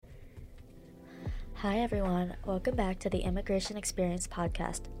Hi everyone, welcome back to the Immigration Experience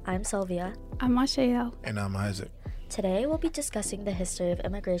podcast. I'm Sylvia. I'm Ashael. And I'm Isaac. Today we'll be discussing the history of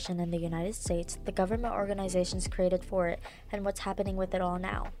immigration in the United States, the government organizations created for it, and what's happening with it all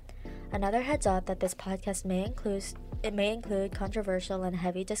now. Another heads up that this podcast may include controversial and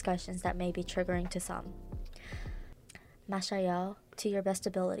heavy discussions that may be triggering to some. Mashael, to your best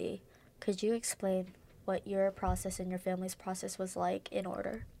ability, could you explain what your process and your family's process was like in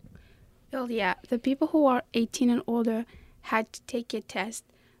order? Well, yeah, the people who are 18 and older had to take a test,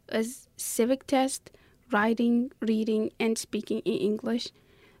 a civic test, writing, reading, and speaking in English.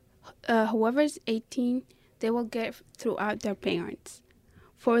 Whoever is 18, they will get throughout their parents.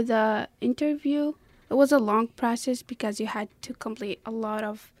 For the interview, it was a long process because you had to complete a lot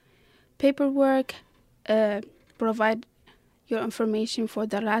of paperwork, provide your information for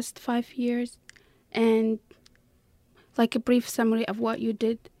the last 5 years, and like a brief summary of what you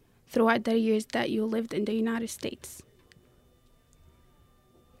did throughout the years that you lived in the United States.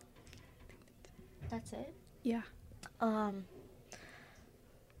 That's it? Yeah. Okay.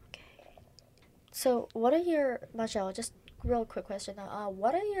 So, what are your, Michelle, just real quick question though.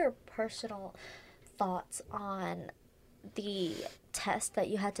 What are your personal thoughts on the test that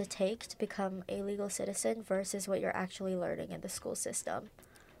you had to take to become a legal citizen versus what you're actually learning in the school system?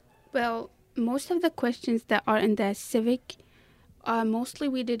 Well, most of the questions that are in the civic, mostly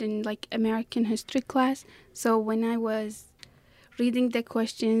we did in like American history class. So when I was reading the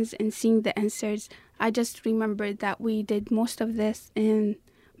questions and seeing the answers, I just remembered that we did most of this in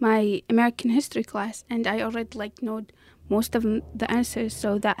my American history class, and I already know most of the answers,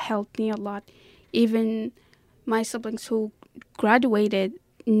 so that helped me a lot. Even my siblings who graduated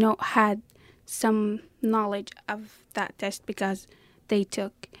had some knowledge of that test because they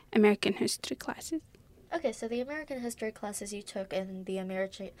took American history classes. Okay, so the American history classes you took in the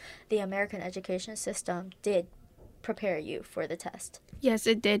American education system did prepare you for the test. Yes,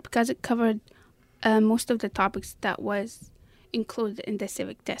 it did, because it covered most of the topics that was included in the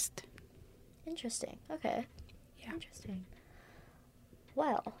civic test. Interesting. Okay. Yeah. Interesting.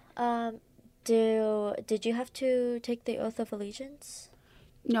 Well, did you have to take the oath of allegiance?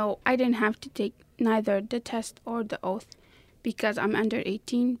 No, I didn't have to take neither the test or the oath because I'm under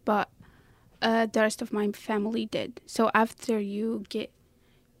 18, but the rest of my family did. So after you get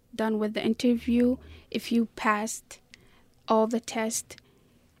done with the interview, if you passed all the tests,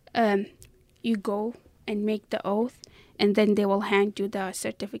 you go and make the oath, and then they will hand you the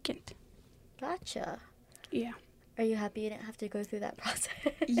certificate. Gotcha. Yeah. Are you happy you didn't have to go through that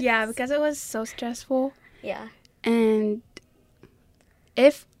process? Yeah, because it was so stressful. Yeah. And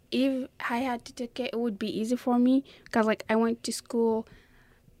if I had to take it, it would be easy for me because I went to school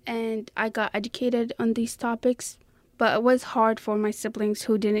and I got educated on these topics, but it was hard for my siblings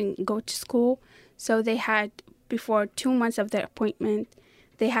who didn't go to school. So they had, before 2 months of their appointment,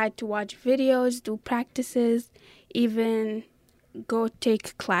 they had to watch videos, do practices, even go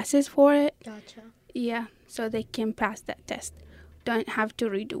take classes for it. Gotcha. Yeah, so they can pass that test. Don't have to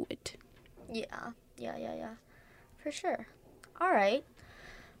redo it. Yeah. For sure. All right.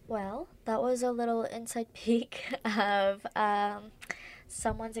 Well, that was a little inside peek of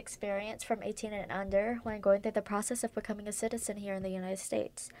someone's experience from 18 and under when going through the process of becoming a citizen here in the United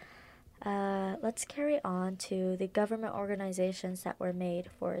States. Let's carry on to the government organizations that were made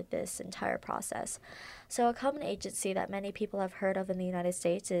for this entire process. So, a common agency that many people have heard of in the United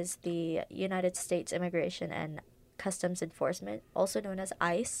States is the United States Immigration and Customs Enforcement, also known as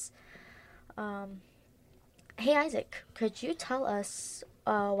ICE. Hey, Isaac, could you tell us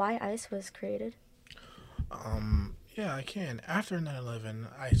why ICE was created? Yeah, I can. After 9/11,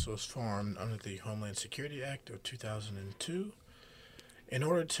 ICE was formed under the Homeland Security Act of 2002 in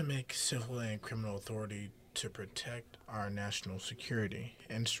order to make civil and criminal authority to protect our national security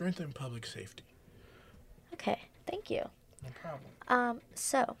and strengthen public safety. Okay, thank you. No problem.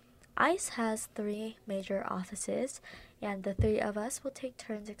 So ICE has 3 major offices, and the 3 of us will take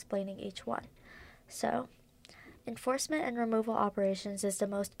turns explaining each one. So, enforcement and removal operations is the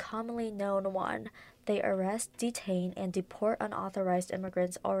most commonly known one. They arrest, detain, and deport unauthorized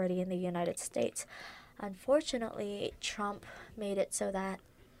immigrants already in the United States. Unfortunately, Trump made it so that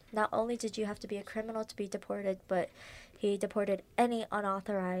not only did you have to be a criminal to be deported, but he deported any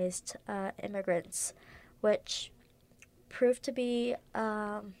unauthorized immigrants, which proved to be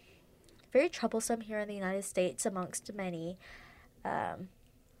very troublesome here in the United States amongst many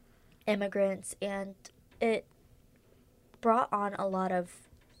immigrants, and it brought on a lot of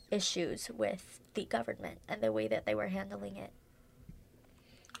issues with the government and the way that they were handling it.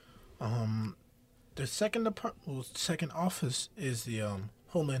 The second second office is the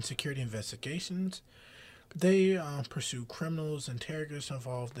Homeland Security investigations. They pursue criminals and terrorists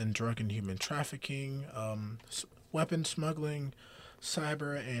involved in drug and human trafficking, weapon smuggling,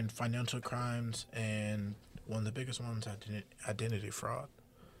 cyber and financial crimes, and one of the biggest ones, identity fraud.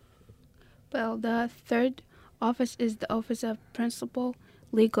 Well, the third office is the Office of Principal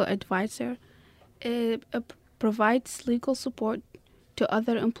Legal Advisor. It provides legal support to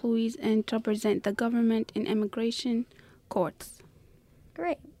other employees and to represent the government in immigration courts.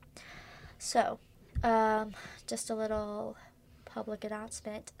 Great. So, just a little public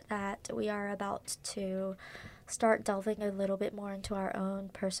announcement that we are about to start delving a little bit more into our own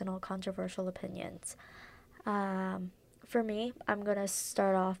personal controversial opinions. For me, I'm going to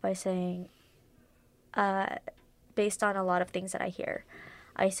start off by saying, based on a lot of things that I hear,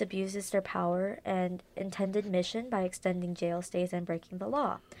 ICE abuses their power and intended mission by extending jail stays and breaking the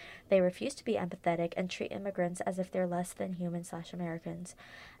law. They refuse to be empathetic and treat immigrants as if they're less than human/Americans.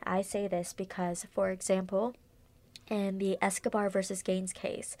 I say this because, for example, in the Escobar versus Gaines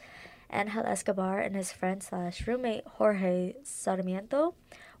case, Angel Escobar and his friend/roommate Jorge Sarmiento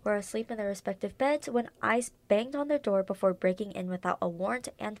were asleep in their respective beds when ICE banged on their door before breaking in without a warrant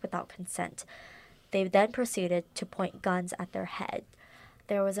and without consent. They then proceeded to point guns at their head.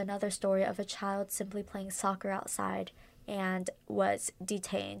 There was another story of a child simply playing soccer outside and was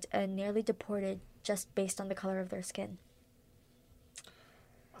detained and nearly deported just based on the color of their skin.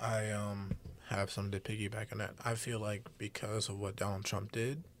 I have something to piggyback on that. I feel like because of what Donald Trump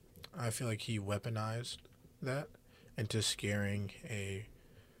did, I feel like he weaponized that into scaring a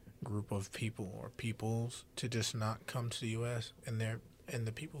group of people or peoples to just not come to the U.S. and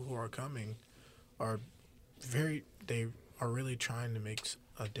the people who are coming are they are really trying to make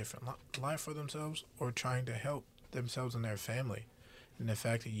a different life for themselves or trying to help themselves and their family. And the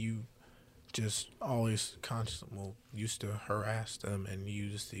fact that you just always constantly used to harass them and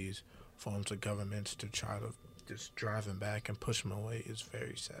use these forms of governments to try to just drive them back and push them away is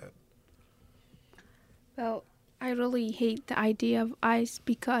very sad. Well, I really hate the idea of ICE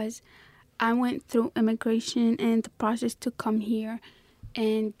because I went through immigration and the process to come here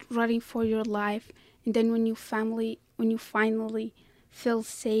and running for your life. And then when you finally feel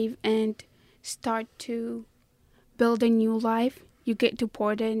safe and start to build a new life, you get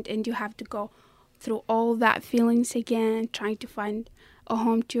deported and you have to go through all that feelings again, trying to find a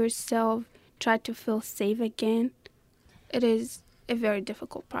home to yourself, try to feel safe again. It is a very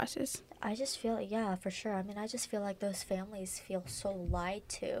difficult process. I just feel, yeah, for sure. I mean, I just feel like those families feel so lied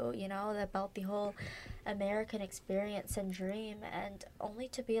to, about the whole American experience and dream, and only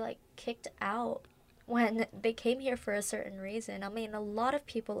to be, kicked out when they came here for a certain reason. I mean, a lot of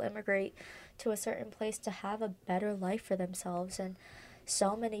people immigrate to a certain place to have a better life for themselves, and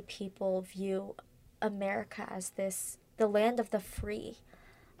so many people view America as the land of the free.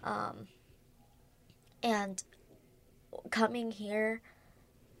 And coming here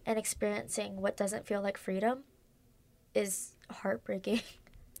and experiencing what doesn't feel like freedom is heartbreaking.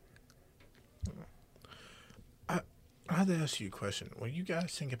 I have to ask you a question. When you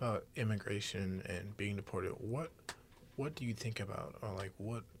guys think about immigration and being deported, what do you think about, or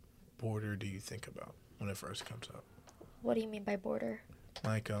what border do you think about when it first comes up? What do you mean by border?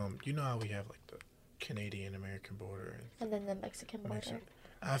 You know how we have the Canadian American border and then the Mexican border.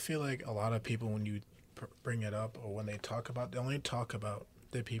 I feel like a lot of people, when you bring it up or when they only talk about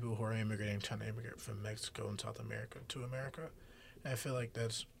the people who are trying to immigrate from Mexico and South America to America. And I feel like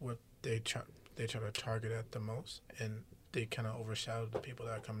that's what they try to target at the most, and they kind of overshadow the people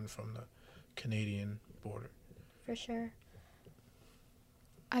that are coming from the Canadian border. For sure.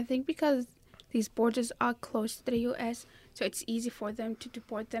 I think because these borders are close to the U.S., so it's easy for them to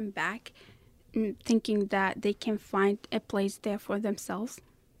deport them back, thinking that they can find a place there for themselves.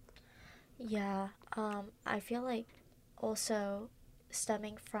 Yeah, I feel like also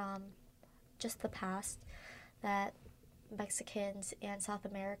stemming from just the past that Mexicans and South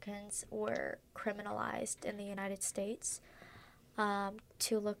Americans were criminalized in the United States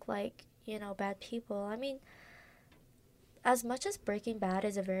to look like, bad people. I mean, as much as Breaking Bad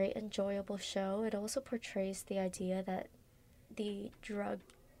is a very enjoyable show, it also portrays the idea that the drug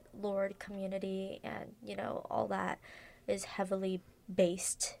lord community and, all that is heavily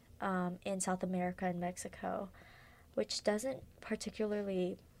based in South America and Mexico, which doesn't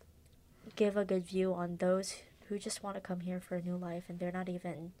particularly give a good view on those who just want to come here for a new life, and they're not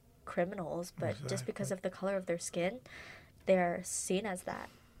even criminals, but Exactly. Just because of the color of their skin, they're seen as that.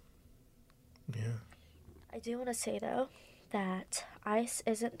 Yeah. I do want to say, though, that ICE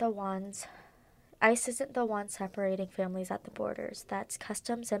isn't the one separating families at the borders. That's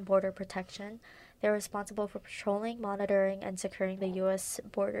Customs and Border Protection. They're responsible for patrolling, monitoring, and securing the U.S.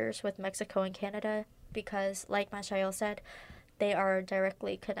 borders with Mexico and Canada because, like Mashael said, they are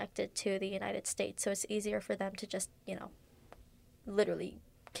directly connected to the United States. So it's easier for them to just, literally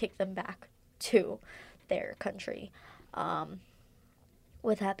kick them back to their country.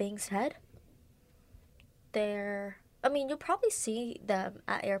 With that being said, you'll probably see them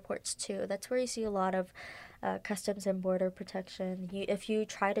at airports too. That's where you see a lot of Customs and Border Protection. If you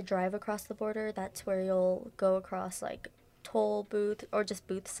try to drive across the border, that's where you'll go across like toll booth or just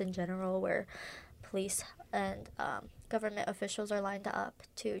booths in general where police and government officials are lined up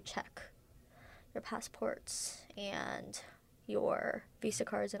to check your passports and your Visa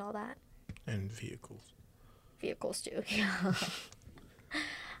cards and all that. And vehicles. Vehicles too, yeah.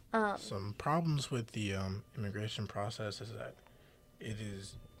 Some problems with the immigration process is that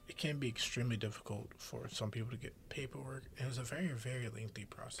it can be extremely difficult for some people to get paperwork, and it's a very, very lengthy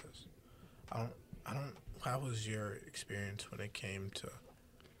process. How was your experience when it came to?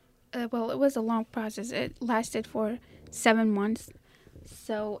 Well, it was a long process. It lasted for 7 months.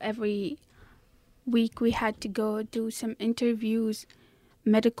 So every week we had to go do some interviews,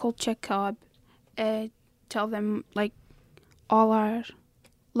 medical checkup, tell them like all our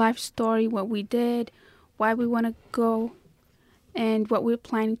life story, what we did, why we want to go, and what we're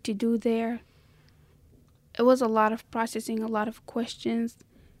planning to do there. It was a lot of processing, a lot of questions,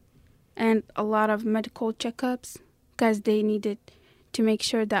 and a lot of medical checkups because they needed to make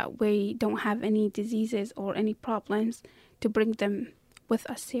sure that we don't have any diseases or any problems to bring them with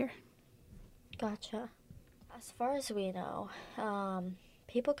us here. Gotcha. As far as we know,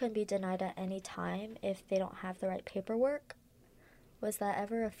 people can be denied at any time if they don't have the right paperwork. Was that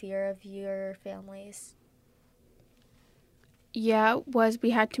ever a fear of your family's? Yeah, it was.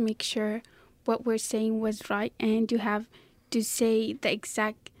 We had to make sure what we're saying was right, and you have to say the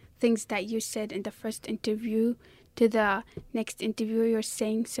exact things that you said in the first interview to the next interview you're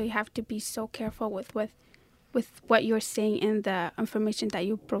saying. So you have to be so careful with what you're saying and the information that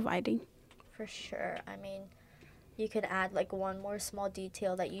you're providing. For sure. You could add like one more small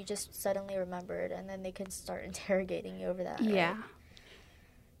detail that you just suddenly remembered, and then they can start interrogating you over that. Yeah. Right?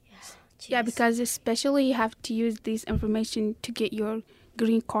 Yeah, because especially you have to use this information to get your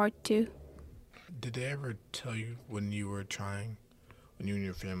green card too. Did they ever tell you when you and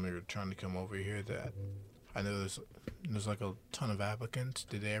your family were trying to come over here that I know there's like a ton of applicants?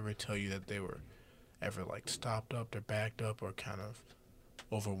 Did they ever tell you that they were ever like stopped up or backed up or kind of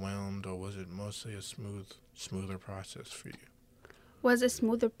overwhelmed, or was it mostly a smoother process for you? Was a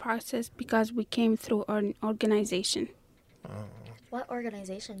smoother process because we came through an organization. Oh. What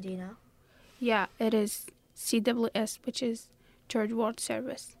organization do you know? Yeah, it is CWS, which is Church World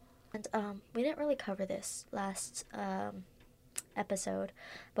Service. And we didn't really cover this last episode,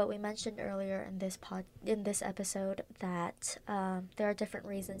 but we mentioned earlier in this episode that there are different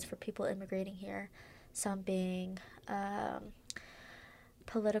reasons for people immigrating here. Some being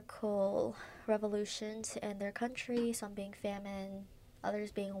political revolutions in their country, some being famine,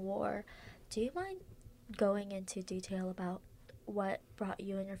 others being war. Do you mind going into detail about what brought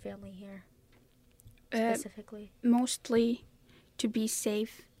you and your family here specifically? Mostly to be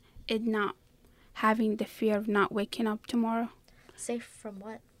safe and not having the fear of not waking up tomorrow. Safe from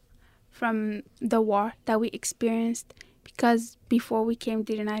what? From the war that we experienced, because before we came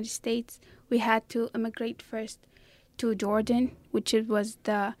to the United States, we had to immigrate first to Jordan, which was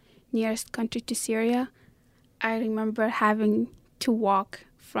the nearest country to Syria. I remember having to walk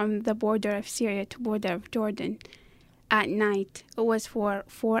from the border of Syria to border of Jordan at night. It was for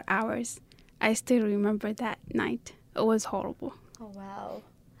 4 hours. I still remember that night. It was horrible. Oh, wow.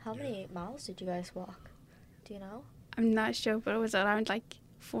 How many miles did you guys walk? Do you know? I'm not sure, but it was around like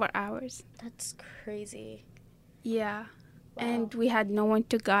 4 hours. That's crazy. Yeah. Wow. And we had no one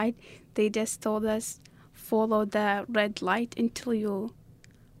to guide. They just told us, follow the red light until you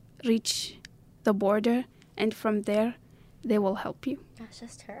reach the border, and from there, they will help you. That's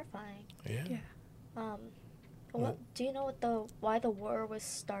just terrifying. Yeah. Do you know why the war was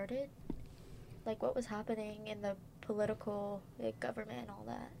started? Like, what was happening in the political government and all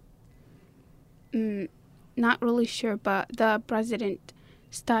that? Not really sure, but the president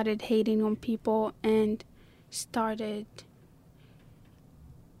started hating on people and started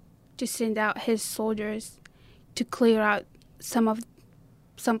to send out his soldiers to clear out some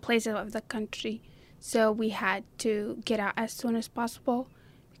places of the country. So we had to get out as soon as possible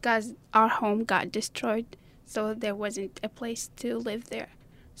because our home got destroyed, so there wasn't a place to live there.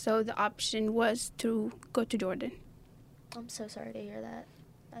 So the option was to go to Jordan. I'm so sorry to hear that.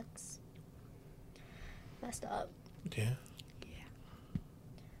 That's messed up. Yeah.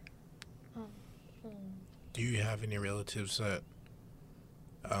 Do you have any relatives that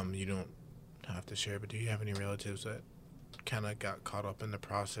you don't have to share, but do you have any relatives that kind of got caught up in the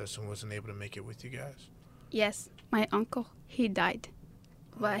process and wasn't able to make it with you guys? Yes, my uncle, he died,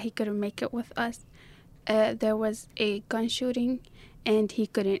 but he couldn't make it with us. There was a gun shooting, and he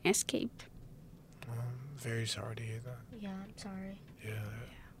couldn't escape. Very sorry to hear that. Yeah, I'm sorry. Yeah.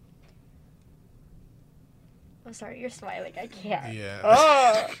 I'm sorry, you're smiling. I can't.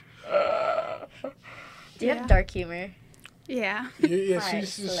 Yeah. Do you have dark humor? Yeah. Yeah, Hi,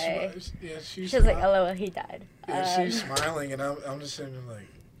 she's just Slay. she's She's like, LOL, he died. yeah, she's smiling, and I'm just sitting there like,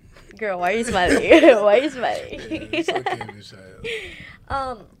 Girl, why are you smiling? Why are you smiling? yeah, it's okay to say.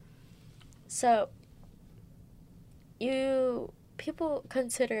 So, people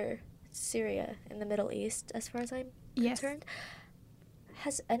consider Syria in the Middle East, as far as I'm Yes. concerned.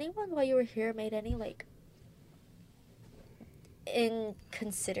 Has anyone, while you were here, made any, like,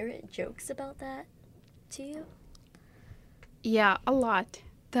 inconsiderate jokes about that to you? Yeah, a lot.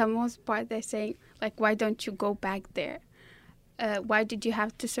 The most part they're saying, like, why don't you go back there? Why did you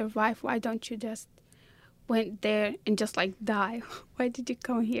have to survive? Why don't you just went there and just, like, die? Why did you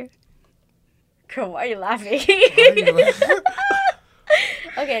come here? Girl, why are you laughing?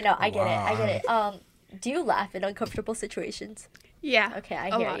 Okay, no, I get it. Do you laugh in uncomfortable situations? Yeah. Okay, I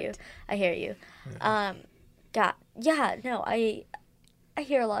a hear lot. you. I hear you. No, I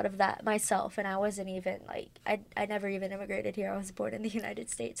hear a lot of that myself, and I wasn't even like I never even immigrated here. I was born in the United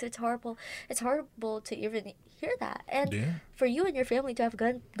States. It's horrible. It's horrible to even hear that, and Yeah. for you and your family to have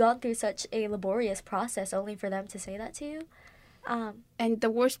gone through such a laborious process, only for them to say that to you. And the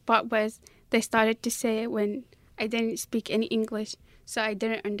worst part was they started to say it when I didn't speak any English, so I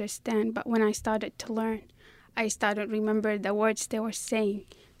didn't understand. But when I started to learn, I started to remember the words they were saying.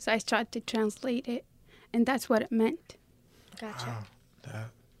 So I tried to translate it, and that's what it meant. Gotcha. Wow.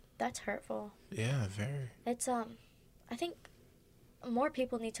 That's hurtful. Yeah, very. It's I think more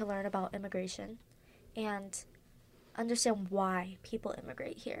people need to learn about immigration and understand why people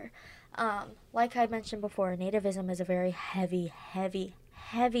immigrate here. Like I mentioned before, nativism is a very heavy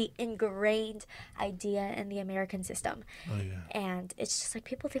ingrained idea in the American system. Oh yeah. And it's just like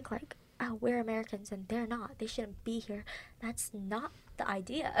people think like, oh, we're Americans and they're not. They shouldn't be here. That's not the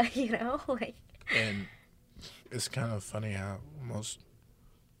idea, you know? Like, And it's kind of funny how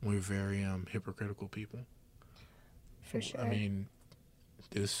we're very hypocritical people. for sure. I mean,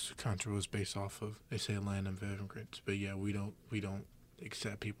 this country was based off of, they say, land of immigrants, but yeah, we don't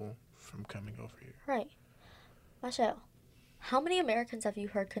accept people from coming over here. Right. Marshall, how many Americans have you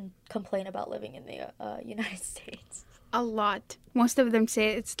heard complain about living in the United States? A lot. Most of them say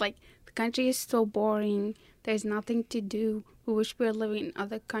it's like the country is so boring. There's nothing to do. We wish we were living in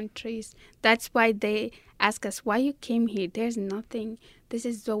other countries. That's why they ask us why you came here. There's nothing. This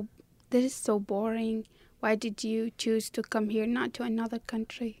is so boring. Why did you choose to come here, not to another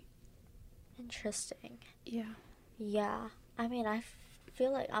country? Interesting. Yeah. Yeah. I mean, I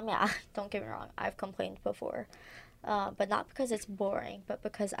feel like, don't get me wrong, I've complained before. But not because it's boring, but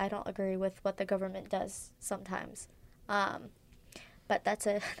because I don't agree with what the government does sometimes. But that's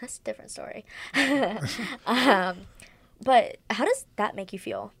a different story. But how does that make you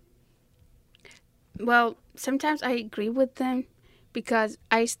feel? Well, sometimes I agree with them because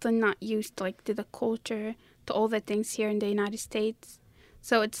I still not used like to the culture, to all the things here in the United States.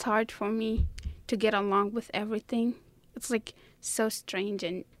 So it's hard for me to get along with everything. It's like so strange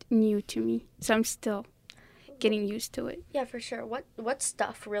and new to me. So I'm still getting used to it. Yeah, for sure. What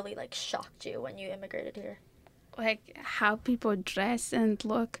stuff really like shocked you when you immigrated here? Like how people dress and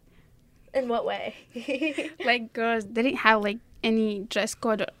look. In what way? Like girls didn't have like any dress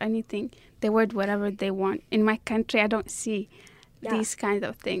code or anything. They wear whatever they want. In my country, I don't see these kind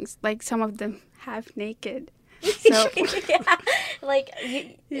of things. Like some of them half naked. So Yeah, like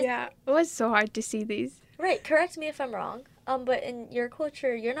yeah, it was so hard to see these. right. Correct me if I'm wrong. But in your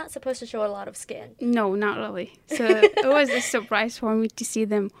culture, you're not supposed to show a lot of skin. No, not really. So it was a surprise for me to see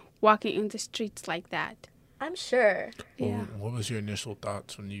them walking in the streets like that. I'm sure. Yeah. What was your initial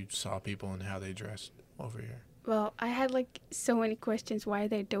thoughts when you saw people and how they dressed over here? Well, I had like so many questions why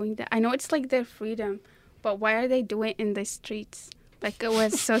they're doing that. I know it's like their freedom, but why are they doing it in the streets? Like it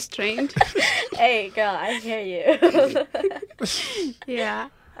was so strange. Hey, girl, I hear you. Yeah.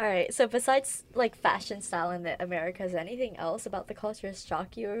 All right. So besides like fashion style in the Americas, anything else about the culture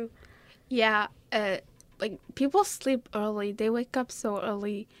shock you? Yeah. Like people sleep early. They wake up so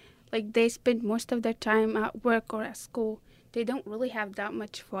early. Like they spend most of their time at work or at school. They don't really have that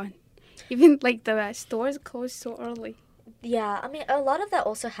much fun. Even like the stores close so early. Yeah, I mean, a lot of that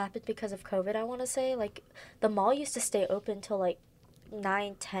also happened because of COVID, I want to say. Like, the mall used to stay open till, like,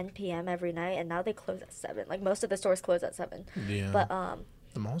 9, 10 p.m. every night, and now they close at 7. Like, most of the stores close at 7. Yeah. But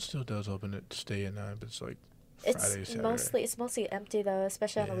the mall still does open it to stay at 9, but it's like it's Friday, Saturday. mostly empty though,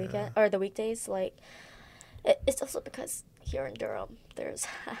 especially on the Yeah. weekend or the weekdays. Like, it's also because here in Durham there's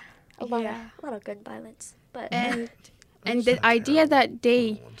a lot of gun violence. But And It's the not idea terrible that they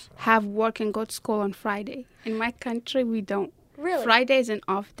on one side. have work and go to school on Friday. In my country, we don't. really, Friday is an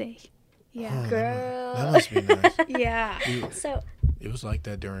off day. Yeah. Oh, girl. That must be nice. Yeah. So It was like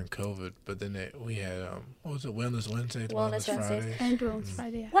that during COVID, but then we had what was it, Wellness Wednesdays, Wellness Wednesdays. Fridays. And Wellness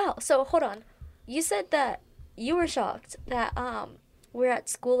Friday. Yeah. wow. So hold on. You said that you were shocked that we're at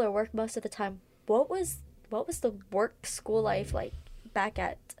school or work most of the time. What was the work school life like back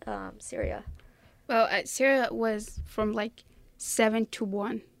at Syria? Well, at Syria it was from like 7 to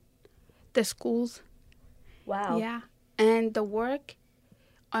 1. The schools. Wow. Yeah. And the work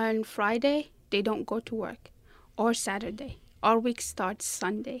on Friday, they don't go to work. Or Saturday. Our week starts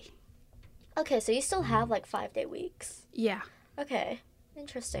Sunday. Okay, so you still have like 5-day weeks. Yeah. Okay,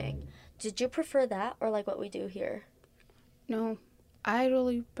 interesting. Did you prefer that or like what we do here? No, I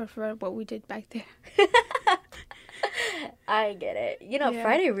really prefer what we did back there. I get it. You know, Yeah.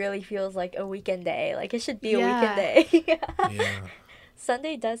 Friday really feels like a weekend day. Like it should be a Yeah. weekend day. Yeah.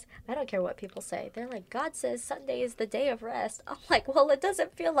 Sunday does. I don't care what people say. They're like, God says Sunday is the day of rest. I'm like, well, it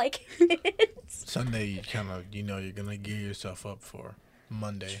doesn't feel like it's Sunday, you kind of, you're going to gear yourself up for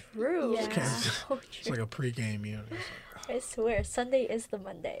Monday. true. Yeah. So It's true. like a pregame, you know. It's I swear, Sunday is the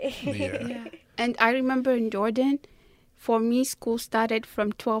Monday. like, yeah. Yeah. And I remember in Jordan, for me, school started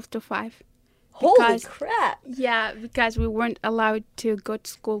from 12 to 5. Holy Because- crap. Yeah, because we weren't allowed to go to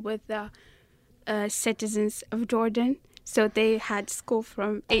school with the citizens of Jordan. So they had school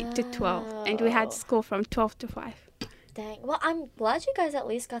from 8 to 12, and we Oh. had school from 12 to 5. Dang. Well, I'm glad you guys at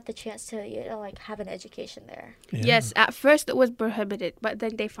least got the chance to, like have an education there. Yeah. Yes, at first it was prohibited, but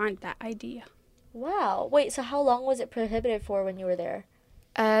then they found that idea. Wow. Wait, so how long was it prohibited for when you were there?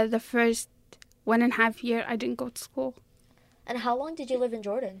 The first 1.5 year, I didn't go to school. And how long did you live in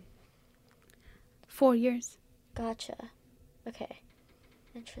Jordan? 4 years. Gotcha. Okay.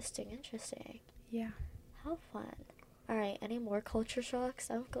 Interesting. Yeah. How fun. All right. Any more culture shocks?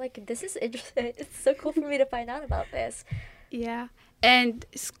 I'm like, this is interesting. It's so cool for me to find out about this. Yeah. And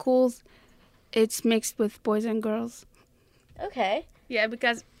schools, it's mixed with boys and girls. Okay. Yeah,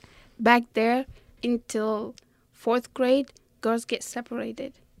 because back there, until 4th grade, girls get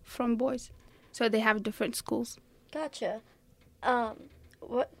separated from boys. So they have different schools. Gotcha.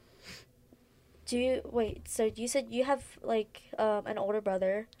 What do you wait? So you said you have like an older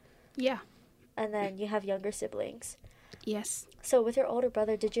brother, Yeah. and then you have younger siblings. Yes. So with your older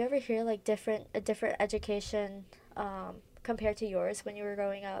brother, did you ever hear like a different education compared to yours when you were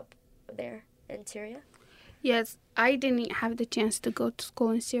growing up there in Syria? Yes, I didn't have the chance to go to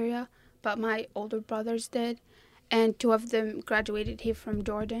school in Syria, but my older brothers did, and 2 of them graduated here from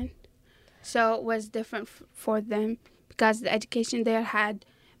Jordan. So it was different for them because the education there had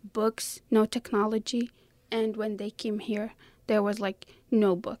books, no technology, and when they came here, there was like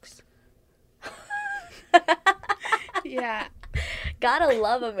no books. Yeah. Gotta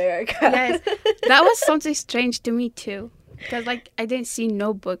love America. Yes, that was something strange to me too, because like I didn't see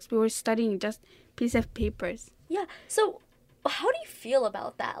no books. We were studying just piece of papers. Yeah. So, how do you feel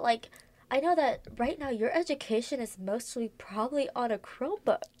about that? Like, I know that right now your education is mostly probably on a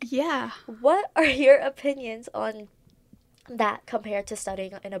Chromebook. Yeah. What are your opinions on that compared to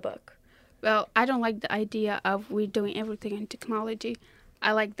studying in a book? Well, I don't like the idea of we doing everything in technology.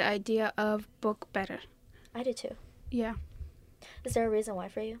 I like the idea of book better. I do too. Yeah. Is there a reason why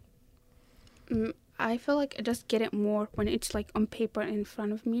for you? I feel like I just get it more when it's like on paper in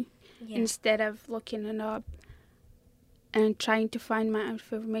front of me instead of looking it up and trying to find my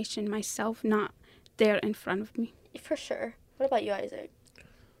information myself, not there in front of me. For sure. What about you, Isaac?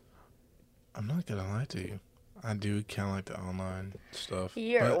 I'm not going to lie to you. I do kind of like the online stuff.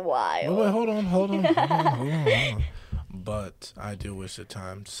 You're but, wild. Wait, hold on. But I do wish at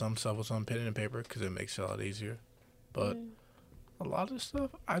times some stuff was on pen and paper because it makes it a lot easier. But a lot of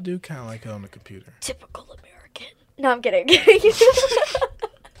stuff, I do kind of like it on the computer. Typical American. No, I'm kidding.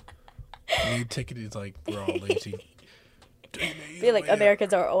 Me taking it like we're all lazy. I feel like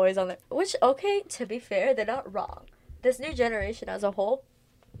Americans are always on there. Which, okay, to be fair, they're not wrong. This new generation as a whole,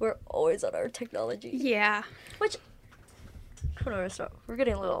 we're always on our technology. Yeah. Which, I don't know where to start. We're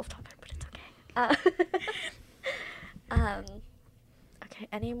getting a little off topic, but it's okay. Okay,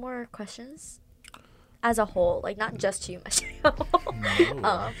 any more questions? As a whole, like not just you, Michelle.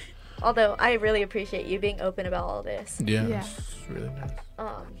 No. Although I really appreciate you being open about all this. Yeah, Yeah. it's really nice.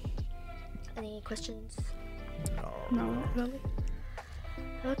 Any questions? No, not really.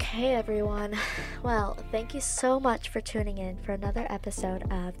 Okay, everyone. Well, thank you so much for tuning in for another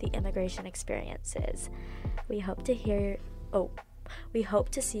episode of the Immigration Experiences. We hope to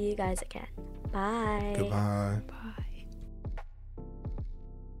see you guys again. Bye. Goodbye. Bye.